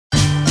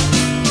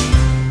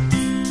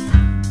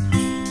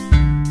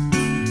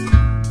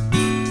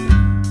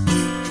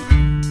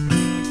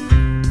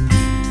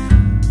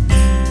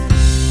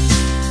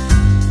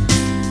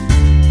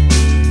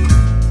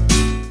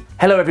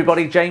Hello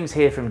everybody, James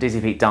here from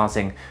Dizzyfeet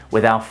Dancing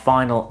with our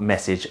final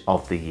message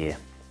of the year.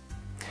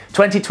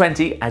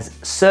 2020 has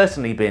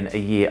certainly been a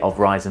year of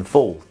rise and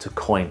fall, to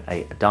coin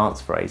a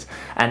dance phrase,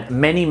 and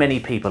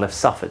many people have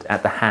suffered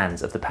at the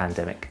hands of the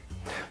pandemic.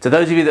 To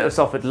those of you that have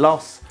suffered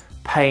loss,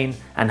 pain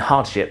and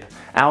hardship,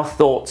 our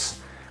thoughts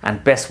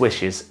and best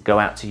wishes go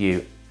out to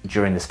you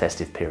during this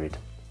festive period.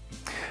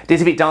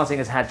 Dizzyfeet Dancing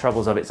has had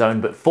troubles of its own,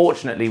 but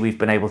fortunately we've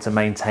been able to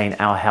maintain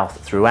our health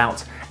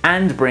throughout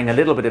and bring a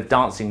little bit of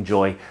dancing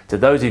joy to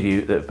those of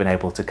you that have been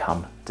able to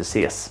come to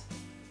see us.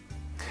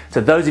 To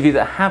those of you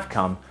that have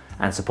come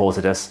and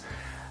supported us,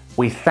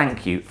 we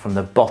thank you from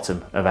the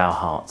bottom of our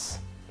hearts.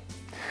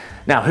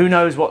 Now, who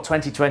knows what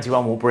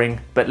 2021 will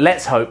bring, but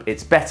let's hope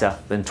it's better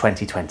than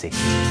 2020.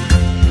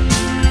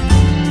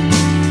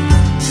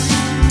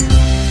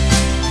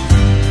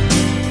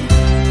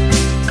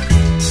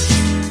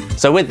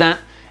 So with that,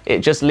 it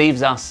just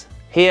leaves us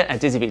here at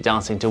Dizzyfeet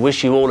Dancing to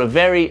wish you all a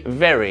very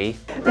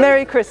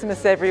Merry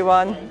Christmas,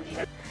 everyone.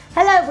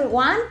 Hello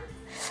everyone.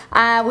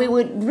 We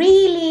would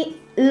really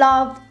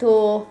love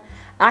to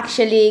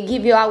actually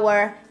give you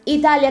our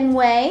Italian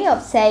way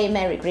of saying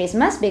Merry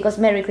Christmas, because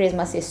Merry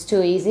Christmas is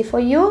too easy for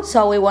you.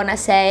 So we want to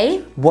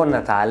say Buon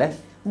Natale.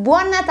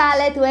 Buon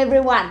Natale to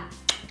everyone.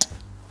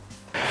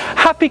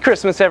 Happy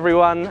Christmas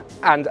everyone,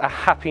 and a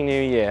Happy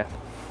New Year.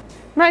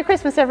 Merry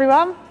Christmas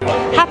everyone.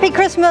 Happy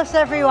Christmas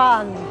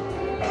everyone.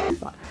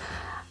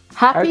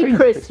 Happy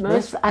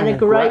Christmas and a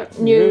great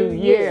new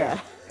year.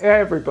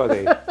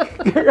 Everybody.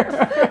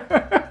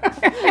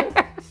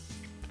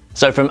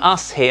 So from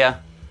us here,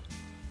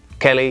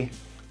 Kelly,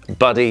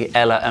 Buddy,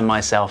 Ella and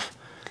myself,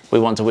 we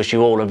want to wish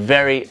you all a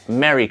very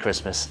Merry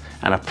Christmas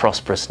and a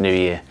prosperous New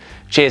Year.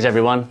 Cheers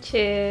everyone.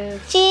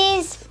 Cheers.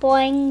 Cheers.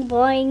 Boing,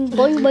 boing,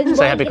 boing, boing.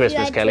 Say Happy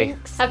Christmas, Kelly.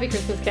 Happy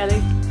Christmas,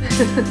 Kelly.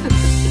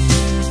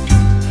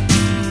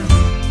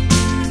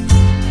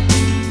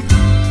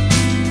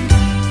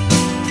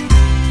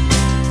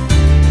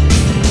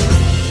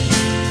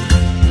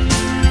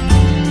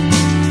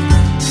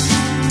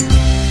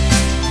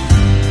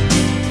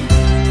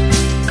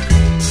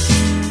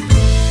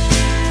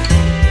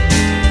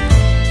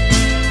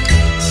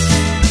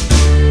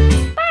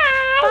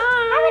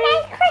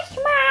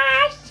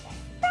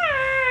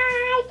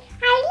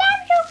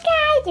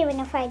 Even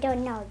if I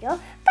don't know you.